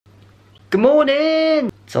Good morning!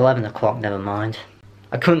 It's 11 o'clock, never mind.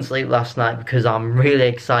 I couldn't sleep last night because I'm really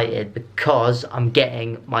excited because I'm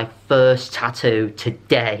getting my first tattoo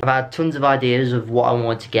today. I've had tons of ideas of what I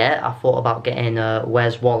wanted to get. I thought about getting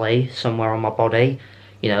Where's Wally somewhere on my body.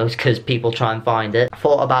 You know, it's because people try and find it. I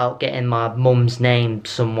thought about getting my mum's name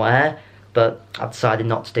somewhere, but I decided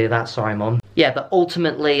not to do that, sorry mum. Yeah, but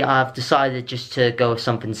ultimately I've decided just to go with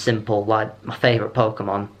something simple, like my favourite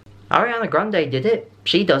Pokemon. Ariana Grande did it.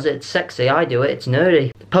 She does it, it's sexy, I do it, it's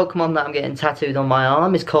nerdy. The Pokemon that I'm getting tattooed on my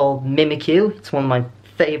arm is called Mimikyu. It's one of my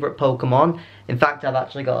favourite Pokemon. In fact, I've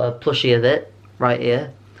actually got a plushie of it right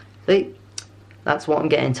here. See? That's what I'm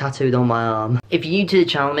getting tattooed on my arm. If you're new to the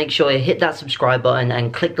channel, make sure you hit that subscribe button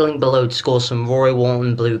and click the link below to score some Rory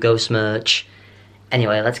Walton Blue Ghost merch.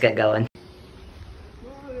 Anyway, let's get going.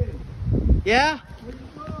 Yeah?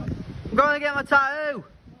 I'm going to get my tattoo!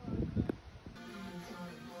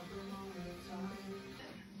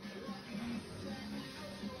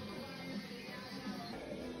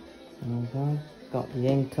 Okay, got the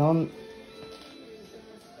ink on.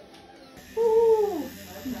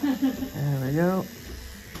 There we go.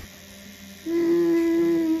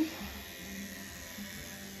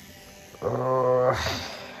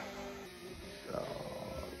 Oh my god.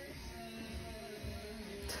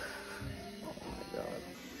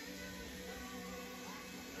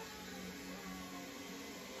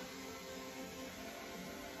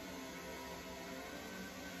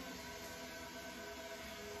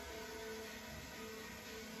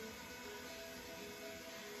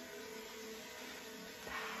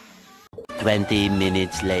 20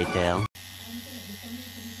 minutes later.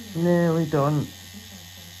 Nearly done.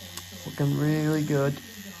 Looking really good.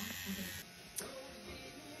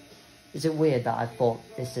 Is it weird that I thought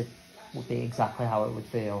this would be exactly how it would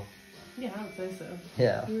feel? Yeah, I would say so.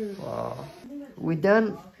 Yeah. Wow. We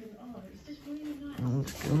done?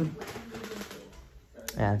 That's good.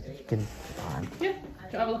 Yeah, you can. Yeah.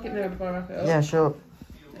 Can I have a look at there before I wrap it up? Yeah, sure.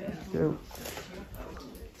 Yeah. Let's go.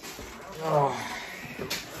 Oh.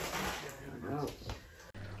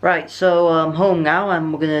 Right, so I'm home now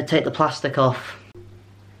and we're gonna take the plastic off.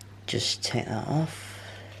 Just take that off.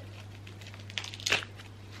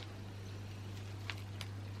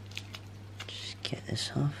 Just get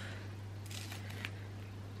this off.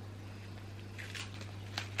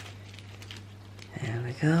 There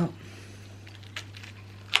we go.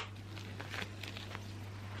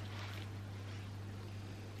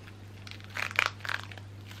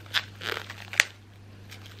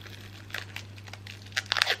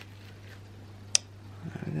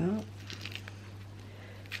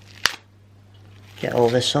 Get all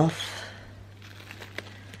this off.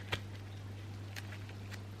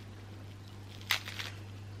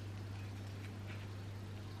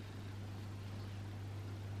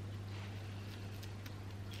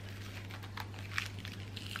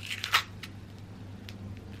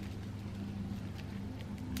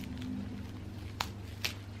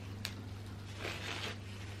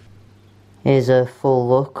 Here's a full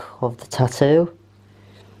look of the tattoo.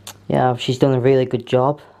 Yeah, she's done a really good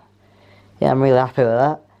job. Yeah, I'm really happy with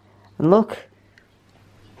that. And look,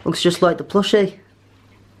 looks just like the plushie.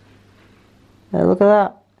 Yeah, look at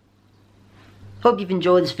that. Hope you've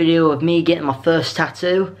enjoyed this video of me getting my first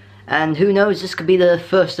tattoo. And who knows, this could be the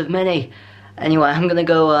first of many. Anyway, I'm gonna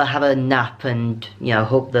go have a nap and, you know,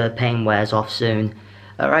 hope the pain wears off soon.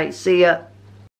 Alright, see ya.